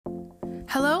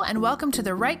Hello and welcome to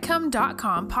the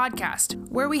Writecome.com podcast,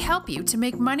 where we help you to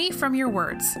make money from your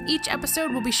words. Each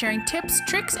episode will be sharing tips,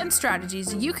 tricks, and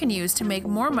strategies you can use to make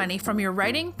more money from your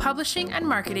writing, publishing, and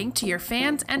marketing to your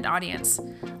fans and audience.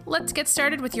 Let's get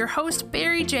started with your host,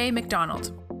 Barry J.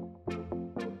 McDonald.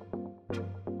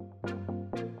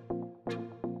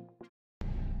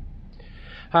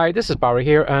 Hi, this is Barry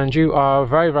here, and you are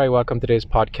very welcome to today's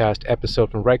podcast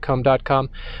episode from Writecome.com.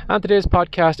 And today's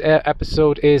podcast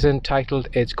episode is entitled,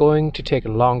 It's Going to Take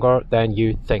Longer Than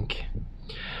You Think.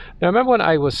 Now, I remember when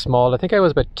I was small, I think I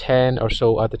was about 10 or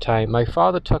so at the time, my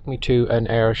father took me to an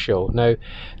air show. Now,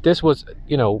 this was,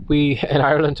 we in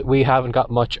Ireland, we haven't got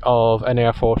much of an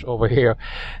air force over here.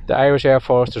 The Irish Air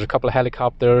Force, there's a couple of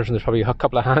helicopters and there's probably a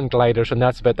couple of hand gliders, and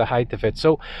that's about the height of it.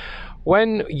 So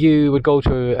when you would go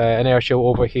to an air show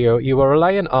over here, you were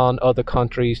relying on other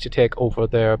countries to take over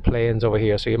their planes over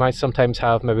here. So you might sometimes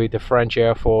have maybe the French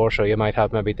Air Force, or you might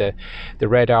have maybe the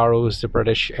Red Arrows, the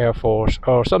British Air Force,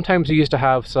 or sometimes you used to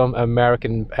have some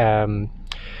American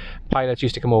pilots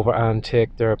used to come over and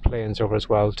take their planes over as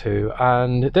well too.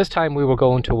 And this time we were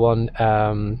going to one,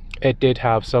 it did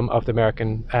have some of the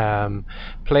American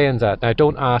planes at. Now,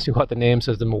 don't ask me what the names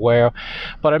of them were,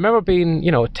 but I remember being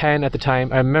 10 at the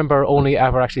time. I remember only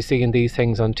ever actually seeing these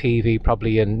things on TV,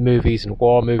 probably in movies and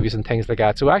war movies and things like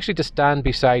that. So actually to stand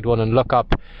beside one and look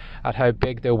up at how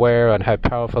big they were and how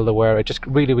powerful they were, it just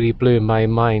really blew my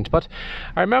mind. But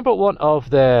I remember one of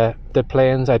the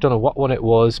planes, I don't know what one it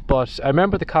was, but I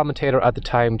remember the commentator at the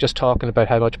time just talking about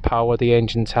how much power the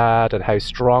engines had and how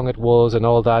strong it was and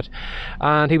all that,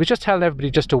 and he was just telling everybody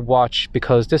just to watch,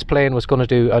 because this plane was going to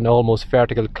do an almost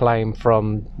vertical climb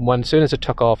from as soon as it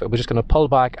took off. It was just going to pull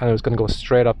back and it was going to go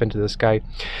straight up into the sky.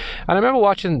 And I remember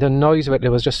watching the noise of it. It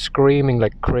was just screaming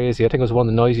like crazy. I think it was one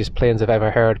of the noisiest planes I've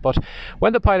ever heard. But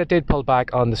when the pilot did pull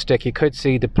back on the stick, you could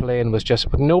see the plane was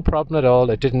just with no problem at all.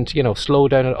 It didn't slow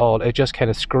down at all. It just kind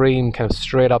of screamed kind of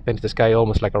straight up into the sky,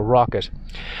 almost like a rocket.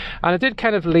 And it did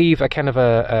kind of leave a kind of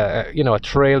a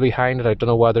trail behind it. I don't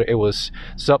know whether it was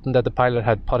something that the pilot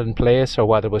had put in place or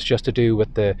whether it was just to do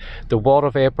with the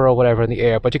water vapor or whatever in the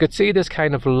air, but you could see this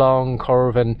kind of long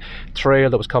curving trail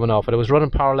that was coming off, and it was running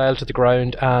parallel to the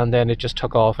ground, and then it just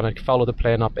took off and it followed the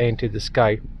plane up into the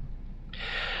sky.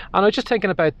 And I was just thinking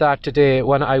about that today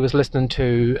when I was listening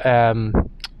to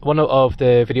one of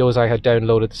the videos I had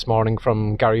downloaded this morning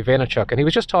from Gary Vaynerchuk, and he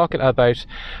was just talking about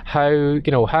how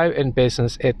in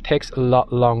business it takes a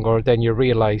lot longer than you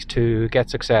realize to get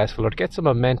successful, or to get some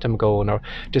momentum going, or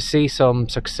to see some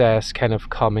success kind of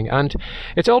coming. And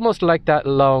it's almost like that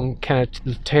long kind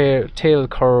of tail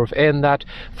curve, in that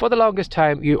for the longest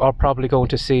time you are probably going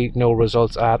to see no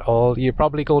results at all. You're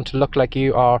probably going to look like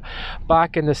you are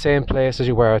back in the same place as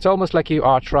you were. It's almost like you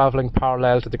are traveling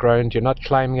parallel to the ground. You're not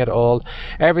climbing at all.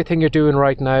 Everything you're doing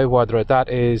right now, whether that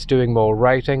is doing more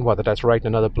writing, whether that's writing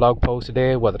another blog post a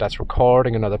day, whether that's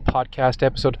recording another podcast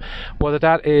episode, whether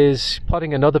that is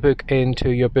putting another book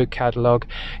into your book catalogue,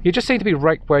 you just seem to be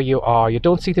right where you are. You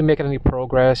don't seem to be making any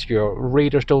progress. Your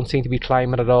readers don't seem to be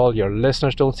climbing at all. Your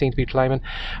listeners don't seem to be climbing,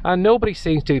 and nobody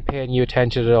seems to be paying you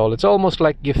attention at all. It's almost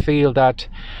like you feel that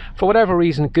for whatever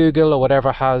reason Google or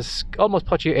whatever has almost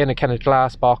put you in a kind of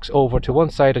glass box over to one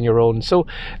side on your own, so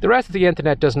the rest of the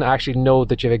internet doesn't actually know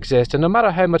that you exist. And no matter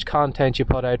how much content you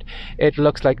put out, it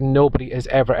looks like nobody is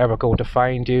ever going to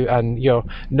find you, and your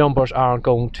numbers aren't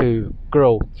going to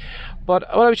grow. But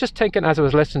what I was just thinking as I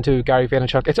was listening to Gary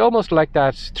Vaynerchuk, it's almost like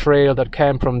that trail that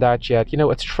came from that jet.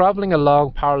 It's traveling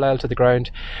along parallel to the ground,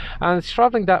 and it's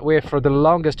traveling that way for the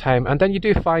longest time, and then you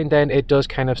do find then it does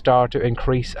kind of start to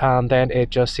increase, and then it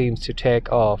just seems to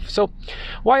take off. So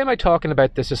why am I talking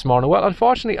about this morning? Well,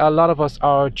 unfortunately a lot of us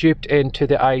are duped into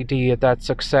the idea that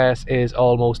success is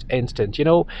almost instant.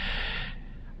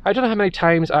 I don't know how many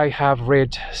times I have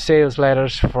read sales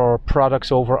letters for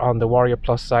products over on the Warrior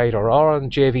Plus site or on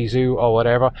JVZoo or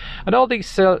whatever, and all these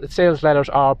sales letters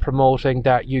are promoting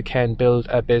that you can build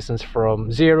a business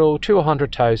from 0 to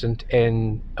 100,000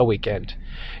 in a weekend.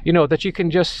 That you can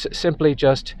just simply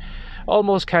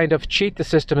almost kind of cheat the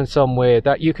system in some way,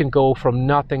 that you can go from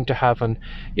nothing to having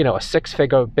a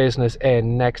six-figure business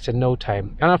in next to no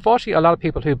time. And unfortunately a lot of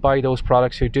people who buy those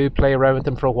products, who do play around with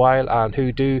them for a while and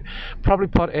who do probably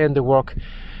put in the work,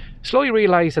 slowly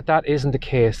realize that that isn't the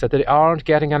case, that they aren't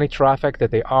getting any traffic,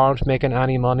 that they aren't making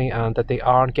any money, and that they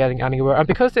aren't getting anywhere. And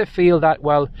because they feel that,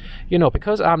 well,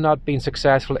 because I'm not being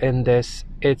successful in this,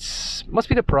 must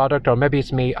be the product, or maybe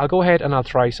it's me, I'll go ahead and I'll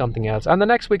try something else. And the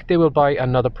next week they will buy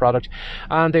another product,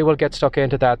 and they will get stuck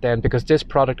into that then, because this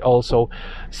product also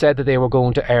said that they were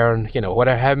going to earn,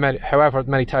 however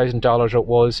many $1,000 it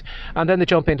was, and then they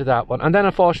jump into that one, and then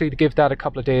unfortunately they give that a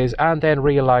couple of days and then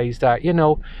realize that,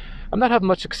 I'm not having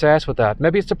much success with that.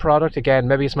 Maybe it's the product again,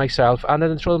 maybe it's myself, and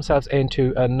then they throw themselves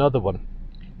into another one.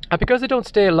 And because they don't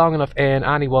stay long enough in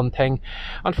any one thing,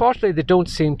 unfortunately they don't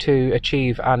seem to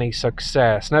achieve any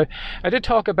success. Now, I did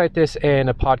talk about this in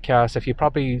a podcast. If you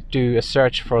probably do a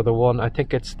search for the one, I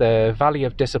think it's the Valley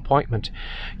of Disappointment,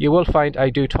 you will find I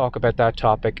do talk about that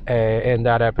topic in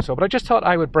that episode. But I just thought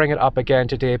I would bring it up again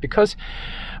today, because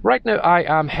right now I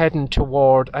am heading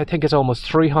toward, I think it's almost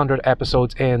 300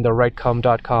 episodes in the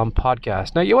rightcome.com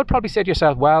podcast. Now, you would probably say to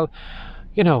yourself, well,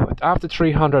 after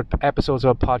 300 episodes of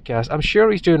a podcast, I'm sure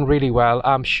he's doing really well.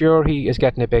 I'm sure he is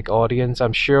getting a big audience.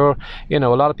 I'm sure, a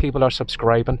lot of people are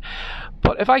subscribing.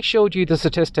 But if I showed you the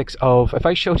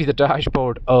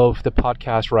dashboard of the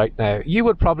podcast right now, you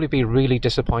would probably be really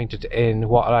disappointed in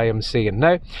what I am seeing.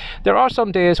 Now, there are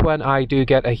some days when I do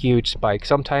get a huge spike.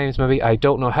 Sometimes maybe I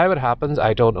don't know how it happens.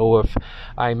 I don't know if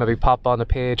I maybe pop on a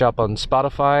page up on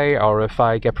Spotify, or if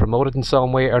I get promoted in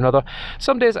some way or another.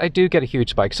 Some days I do get a huge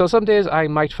spike. So some days I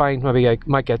might find I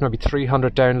might get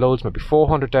 300 downloads, maybe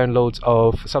 400 downloads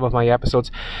of some of my episodes.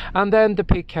 And then the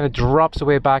peak kind of drops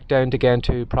away back down again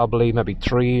to probably maybe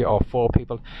 3 or 4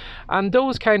 people. And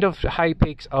those kind of high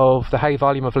peaks of the high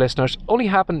volume of listeners only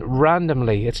happen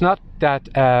randomly. It's not that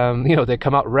they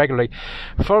come out regularly.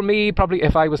 For me, probably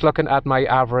if I was looking at my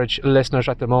average listeners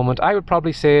at the moment, I would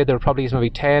probably say there probably is maybe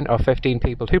 10 or 15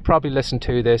 people who probably listen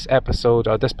to this episode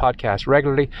or this podcast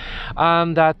regularly,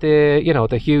 and that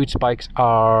the huge spikes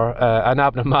are an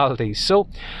abnormality. So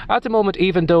at the moment,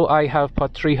 even though I have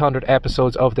put 300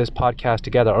 episodes of this podcast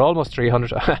together, or almost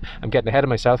 300, I'm getting ahead of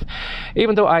myself,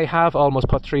 even though I have almost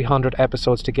put 300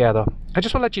 episodes together, I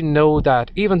just want to let you know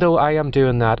that even though I am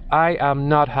doing that, I am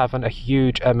not having a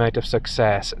huge amount of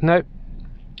success. Now,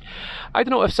 I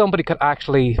don't know if somebody could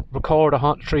actually record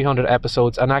 300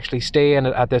 episodes and actually stay in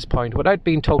it at this point without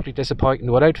being totally disappointed,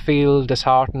 without feeling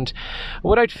disheartened,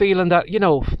 without feeling that,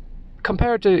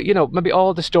 compared to, maybe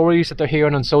all the stories that they're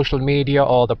hearing on social media,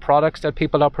 or the products that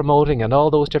people are promoting and all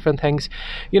those different things,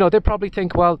 they probably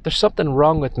think, well, there's something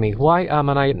wrong with me. Why am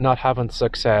I not having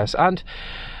success? And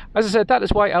as I said, that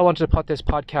is why I wanted to put this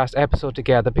podcast episode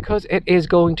together, because it is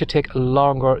going to take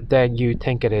longer than you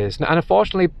think it is. And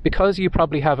unfortunately, because you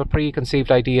probably have a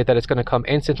preconceived idea that it's going to come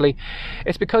instantly,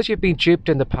 it's because you've been duped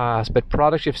in the past about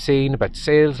products you've seen, about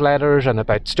sales letters, and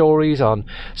about stories on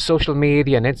social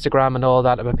media and Instagram and all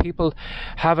that, about people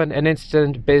having an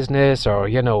instant business, or,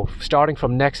 starting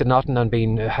from next to nothing and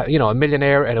being, a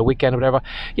millionaire in a weekend or whatever.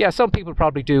 Yeah, some people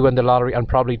probably do win the lottery and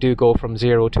probably do go from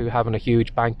zero to having a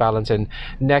huge bank balance in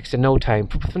next to no time.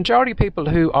 For the majority of people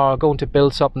who are going to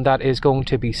build something that is going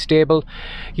to be stable,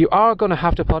 you are going to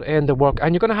have to put in the work,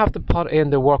 and you're going to have to put in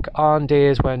the work on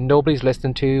days when nobody's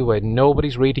listening to you, when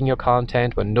nobody's reading your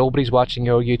content, when nobody's watching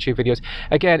your YouTube videos.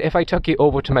 Again, if I took you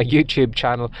over to my YouTube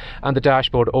channel and the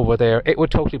dashboard over there, it would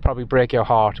totally probably break your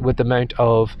heart with the amount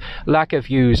of lack of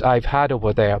views I've had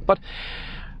over there. But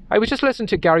I was just listening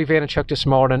to Gary Vaynerchuk this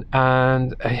morning,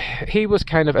 and he was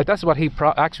that's what he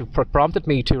prompted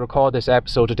me to record this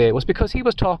episode today. It was because he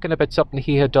was talking about something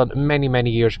he had done many, many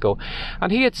years ago. And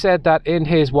he had said that in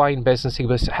his wine business, he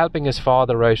was helping his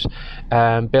father out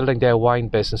building their wine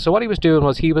business. So what he was doing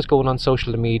was he was going on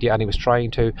social media, and he was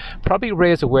trying to probably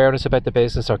raise awareness about the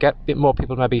business, or get a bit more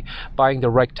people maybe buying the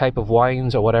right type of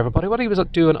wines or whatever. But what he was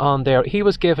doing on there, he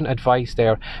was giving advice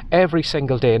there every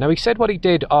single day. Now, he said what he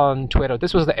did on Twitter,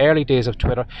 this was the early days of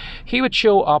Twitter, he would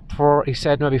show up for, he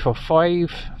said, maybe for five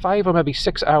or maybe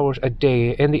 6 hours a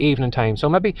day in the evening time. So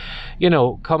maybe,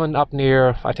 coming up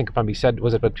near, I think probably said,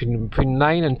 was it between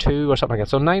 9 and 2 or something like that.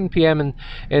 So 9 p.m.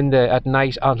 at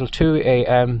night until 2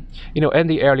 a.m., in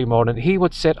the early morning, he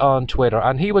would sit on Twitter,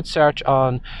 and he would search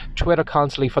on Twitter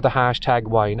constantly for the hashtag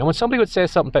wine. And when somebody would say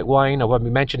something about wine, or when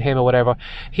we mention him or whatever,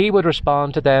 he would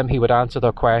respond to them, he would answer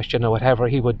their question, or whatever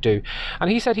he would do. And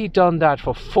he said he'd done that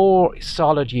for 4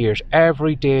 solid years,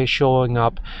 every day showing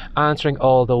up, answering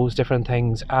all those different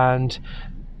things. And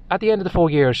at the end of the 4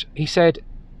 years, he said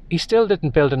he still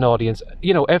didn't build an audience.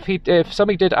 You know, if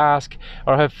somebody did ask,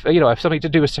 or if somebody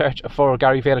did do a search for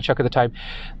Gary Vaynerchuk at the time,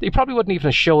 he probably wouldn't even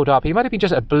have showed up. He might have been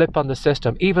just a blip on the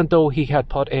system, even though he had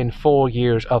put in 4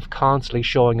 years of constantly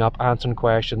showing up, answering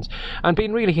questions, and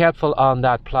being really helpful on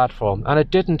that platform. And it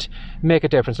didn't make a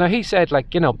difference. Now, he said,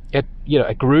 like,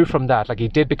 it grew from that. Like, he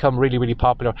did become really, really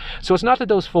popular. So it's not that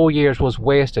those 4 years was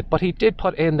wasted, but he did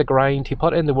put in the grind. He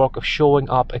put in the work of showing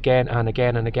up again and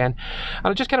again and again.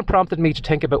 And it just kind of prompted me to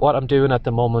think about what I'm doing at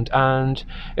the moment. And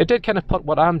it did kind of put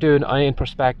what I'm doing in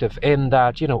perspective, in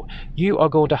that, you are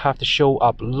going to have to show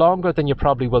up longer than you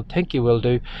probably will think you will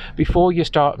do before you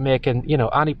start making,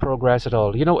 any progress at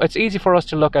all. It's easy for us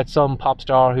to look at some pop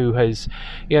star who has,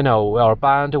 or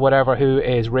band or whatever, who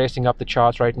is racing up the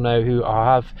charts right now, who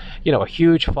have, a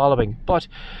huge following. But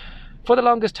for the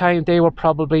longest time, they were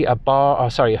probably a bar.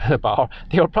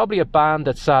 They were probably a band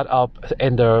that sat up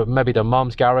in their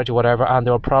mom's garage or whatever, and they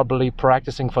were probably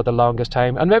practicing for the longest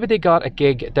time. And maybe they got a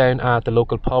gig down at the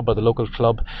local pub or the local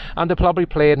club, and they probably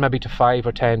played maybe to 5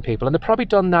 or 10 people, and they've probably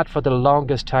done that for the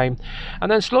longest time. And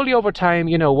then slowly over time,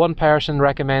 one person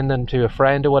recommended them to a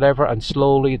friend or whatever, and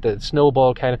slowly the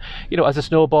snowball kind of, as the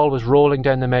snowball was rolling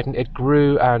down the mountain, it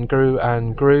grew and grew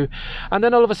and grew. And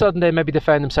then all of a sudden, they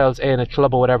found themselves in a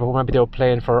club or whatever, where maybe they were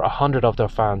playing for 100 of their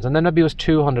fans, and then maybe it was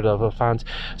 200 of their fans.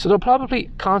 So they're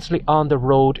probably constantly on the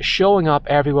road, showing up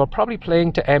everywhere, probably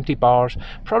playing to empty bars,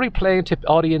 probably playing to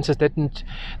audiences that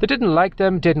didn't like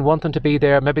them, didn't want them to be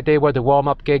there. Maybe they were the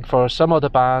warm-up gig for some other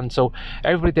band, so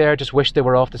everybody there just wished they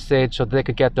were off the stage so they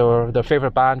could get their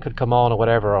favourite band could come on or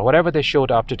whatever they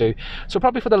showed up to do. So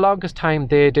probably for the longest time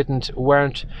they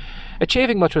weren't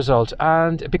achieving much result,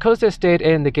 and because they stayed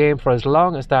in the game for as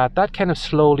long as that kind of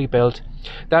slowly built,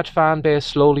 that fan base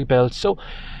slowly built. So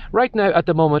right now at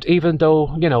the moment, even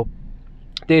though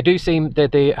they do seem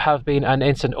that they have been an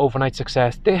instant overnight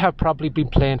success, they have probably been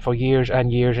playing for years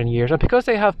and years and years. And because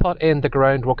they have put in the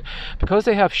groundwork, because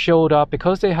they have showed up,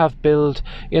 because they have built,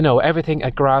 everything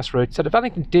at grassroots, that if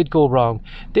anything did go wrong,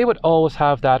 they would always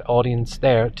have that audience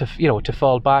there to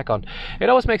fall back on. It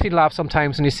always makes me laugh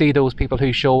sometimes when you see those people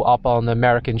who show up on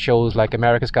American shows like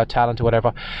America's Got Talent or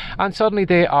whatever, and suddenly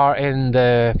they are in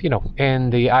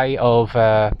the eye of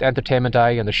the entertainment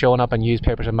eye, and they're showing up in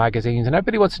newspapers and magazines, and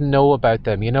everybody wants to know about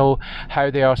them, how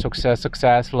they are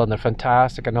successful and they're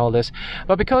fantastic and all this.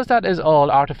 But because that is all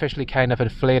artificially kind of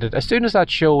inflated, as soon as that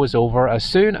show is over, as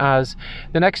soon as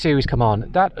the next series come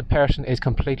on, that person is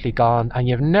completely gone, and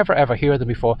you've never ever heard them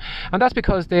before. And that's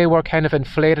because they were kind of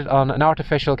inflated on an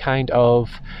artificial kind of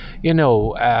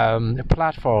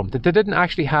platform, that they didn't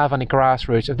actually have any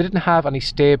grassroots, if they didn't have any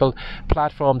stable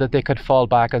platform that they could fall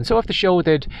back on. So if the show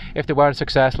if they weren't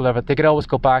successful, they could always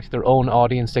go back to their own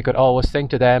audience, they could always sing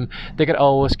to them, they could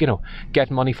always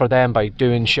get money for them by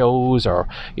doing shows or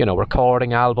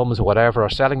recording albums or whatever, or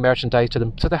selling merchandise to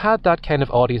them. So they had that kind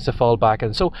of audience to fall back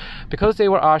on. So because they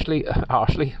were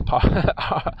artificially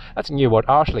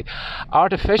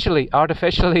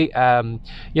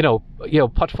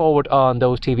put forward on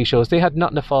those TV shows, they had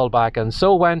nothing to fall back on.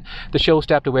 So when the show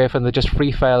stepped away from them, they just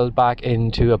free fell back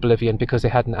into oblivion because they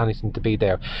hadn't anything to be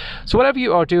there. So whatever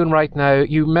you are doing right now,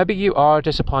 maybe you are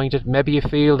disappointed, maybe you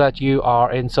feel that you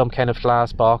are in some kind of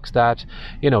glass box, that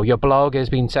your blog is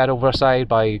being set over aside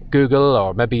by Google,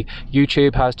 or maybe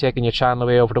YouTube has taken your channel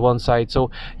away over to one side,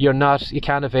 so you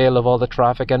can't avail of all the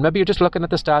traffic, and maybe you're just looking at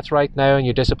the stats right now and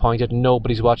you're disappointed.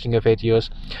 Nobody's watching your videos,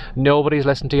 nobody's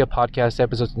listening to your podcast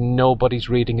episodes, nobody's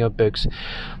reading your books.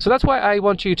 So that's why I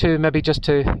want you to maybe just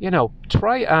to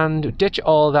try and ditch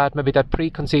all that, maybe that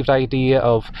preconceived idea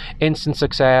of instant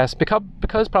success,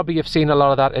 because probably you've seen a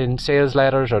lot of that in sales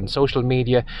letters or in social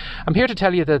media. I'm here to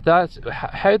tell you that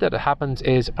how that happens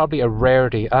is probably a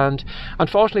rarity, and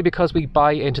unfortunately, because we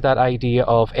buy into that idea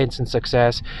of instant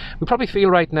success, we probably feel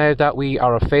right now that we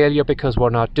are a failure because we're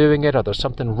not doing it, or there's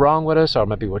something wrong with us, or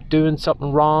maybe we're doing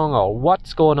something wrong, or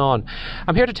what's going on.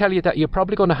 I'm here to tell you that you're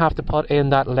probably going to have to put in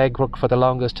that legwork for the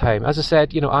longest time. As I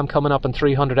said, I'm coming up in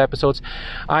 300 episodes.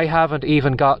 I haven't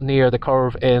even got near the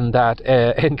curve in that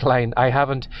incline. I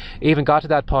haven't even got to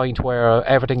that point where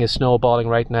everything is snowballing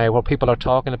right now, where people are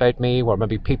talking about me, where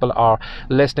maybe people are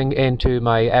listening into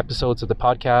my episodes of the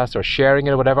podcast or sharing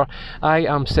it or whatever. I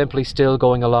am simply still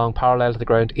going along parallel to the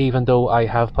ground, even though I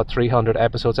have put 300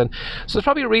 episodes in. So there's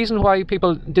probably a reason why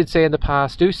people did say in the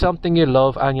past, do something you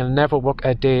love and you'll never work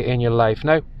a day in your life.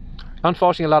 Now,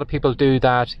 unfortunately, a lot of people do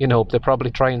that. They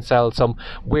probably try and sell some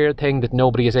weird thing that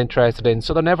nobody is interested in,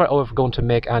 so they're never ever going to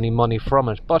make any money from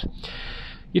it. But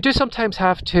you do sometimes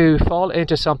have to fall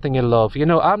into something you love. You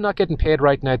know, I'm not getting paid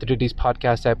right now to do these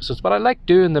podcast episodes, but I like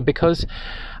doing them because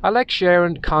I like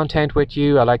sharing content with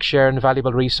you. I like sharing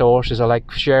valuable resources. I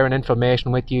like sharing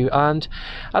information with you. And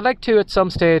I'd like to, at some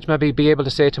stage, maybe be able to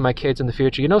say to my kids in the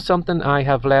future, you know something, I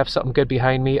have left something good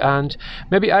behind me, and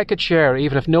maybe I could share,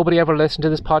 even if nobody ever listened to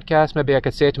this podcast, maybe I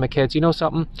could say to my kids, you know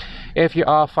something, if you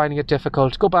are finding it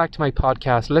difficult, go back to my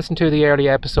podcast, listen to the early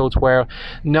episodes where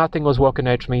nothing was working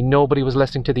out for me, nobody was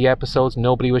listening to the episodes,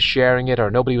 nobody was sharing it,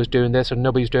 or nobody was doing this, or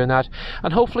nobody was doing that,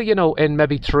 and hopefully, you know, in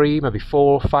maybe 3, maybe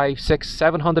 4, 5, 6,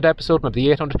 700 episode,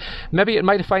 maybe 800, maybe it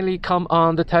might finally come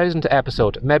on the 1000th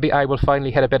episode, maybe I will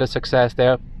finally hit a bit of success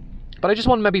there. But I just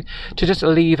want maybe to just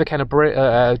leave a kind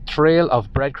of trail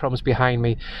of breadcrumbs behind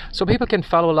me, so people can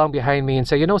follow along behind me and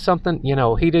say, you know something, you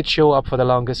know, he did show up for the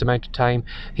longest amount of time,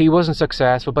 he wasn't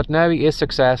successful, but now he is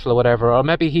successful or whatever, or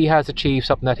maybe he has achieved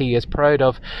something that he is proud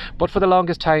of, but for the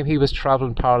longest time he was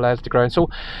travelling parallel to the ground. So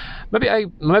maybe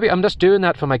I'm just doing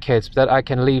that for my kids, that I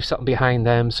can leave something behind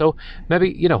them. So maybe,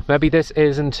 you know, maybe this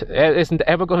isn't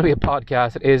ever going to be a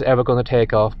podcast that is ever going to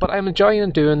take off, but I'm enjoying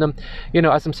doing them. You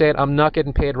know, as I'm saying, I'm not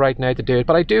getting paid right now to do it,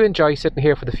 but I do enjoy sitting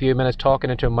here for the few minutes talking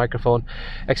into a microphone,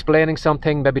 explaining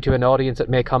something maybe to an audience that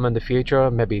may come in the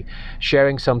future, maybe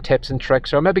sharing some tips and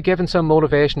tricks, or maybe giving some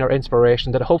motivation or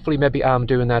inspiration, that hopefully maybe I'm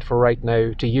doing that for right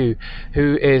now to you,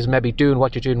 who is maybe doing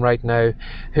what you're doing right now,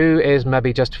 who is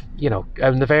maybe just, you know,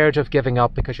 on the verge of giving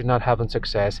up because you're not having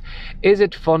success. Is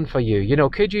it fun for you? You know,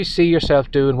 could you see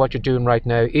yourself doing what you're doing right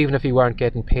now, even if you weren't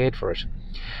getting paid for it?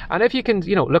 And if you can,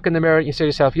 you know, look in the mirror and you say to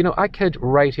yourself, you know, I could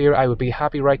write here, I would be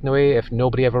happy writing away if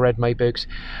nobody ever read my books.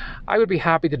 I would be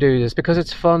happy to do this because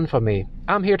it's fun for me.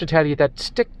 I'm here to tell you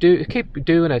that keep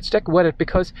doing it, stick with it,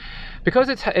 because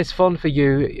it's fun for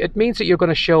you. It means that you're going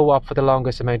to show up for the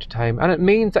longest amount of time, and it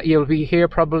means that you'll be here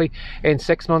probably in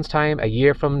 6 months' time, a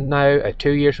year from now,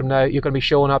 2 years from now. You're going to be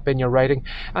showing up in your writing,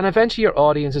 and eventually your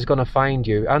audience is going to find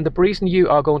you. And the reason you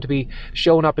are going to be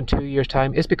showing up in 2 years'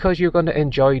 time is because you're going to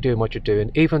enjoy doing what you're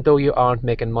doing, even though you aren't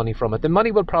making money from it. The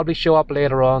money will probably show up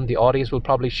later on, the audience will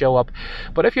probably show up,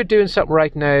 but if you're doing something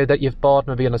right now that you've bought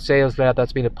maybe on a sales lead,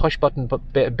 that's been a push button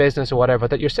business or whatever,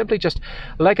 that you're simply just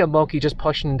like a monkey just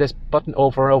pushing this button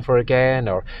over and over again,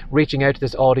 or reaching out to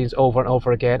this audience over and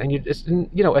over again, and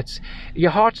it's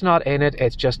your heart's not in it.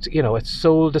 It's just, you know, it's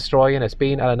soul destroying. It's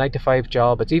been at a 9-to-5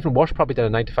 job. It's even worse probably than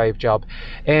a 9-to-5 job,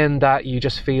 in that you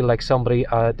just feel like somebody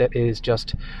that is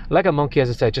just like a monkey, as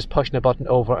I said, just pushing a button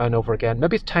over and over again.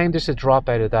 Maybe it's time just to drop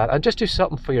out of that and just do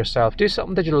something for yourself. Do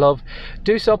something that you love.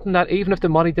 Do something that even if the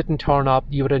money didn't turn up,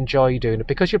 you would enjoy doing it,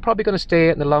 because you're probably going to stay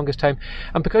it in the longest time.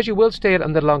 And because you will stay it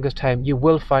in the longest time, you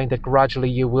will find that gradually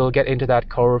you will get into that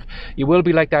curve. You will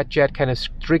be like that jet kind of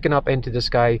streaking up into the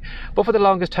sky. But for the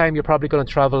longest time, you're probably going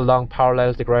to travel along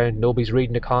parallel to the ground. Nobody's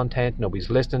reading the content, nobody's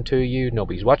listening to you,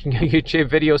 nobody's watching your YouTube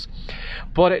videos.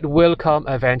 But it will come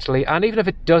eventually. And even if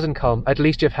it doesn't come, at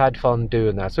least you've had fun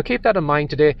doing that. So keep that in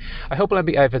mind today. I hope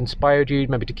maybe I've inspired you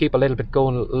maybe to keep a little bit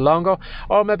going longer,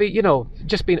 or maybe, you know,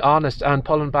 just being honest and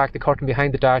pulling back the curtain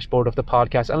behind the dashboard of the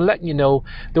podcast and letting you know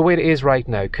the way it is right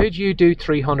now. Could you do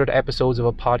 300 episodes of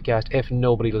a podcast if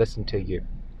nobody listened to you?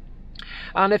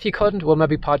 And if you couldn't, well,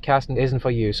 maybe podcasting isn't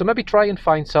for you. So maybe try and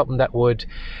find something that would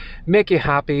make you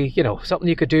happy, you know, something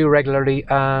you could do regularly.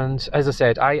 And as I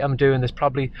said, I am doing this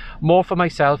probably more for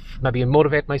myself, maybe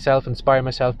motivate myself, inspire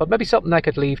myself, but maybe something I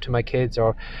could leave to my kids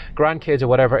or grandkids or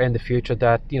whatever in the future,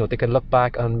 that, you know, they can look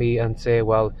back on me and say,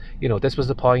 well, you know, this was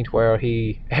the point where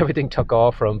everything took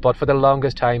off from, but for the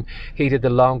longest time he did the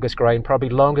longest grind, probably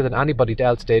longer than anybody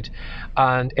else did,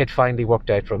 and it finally worked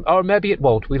out for him. Or maybe it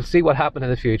won't. We'll see what happens in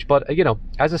the future. But, you know,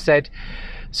 as I said,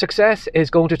 success is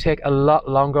going to take a lot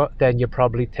longer than you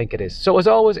probably think it is. So as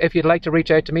always, if you'd like to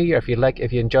reach out to me, or if you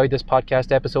enjoyed this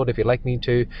podcast episode, if you'd like me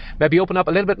to maybe open up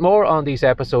a little bit more on these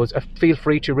episodes, feel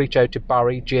free to reach out to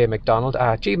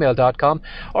barryjmcdonald@gmail.com.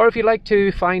 or if you'd like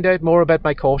to find out more about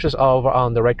my courses over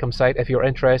on the Writecom site, if you're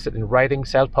interested in writing,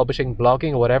 self-publishing,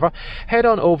 blogging or whatever, head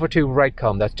on over to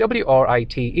Writecom. That's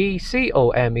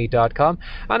WRITECOME.com.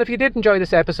 And if you did enjoy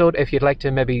this episode, if you'd like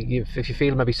to if you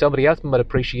feel maybe somebody else might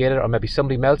appreciate it, or maybe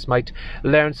somebody else might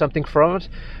learn something from it,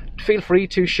 feel free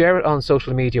to share it on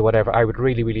social media, whatever. I would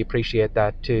really, really appreciate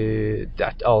that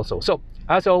also. So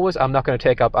as always, I'm not going to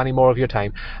take up any more of your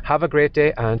time. Have a great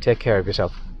day and take care of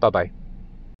yourself. Bye-bye.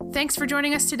 Thanks for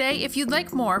joining us today. If you'd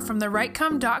like more from the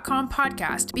Writecom.com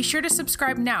podcast, be sure to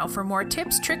subscribe now for more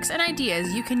tips, tricks, and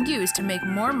ideas you can use to make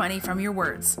more money from your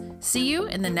words. See you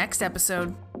in the next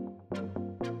episode.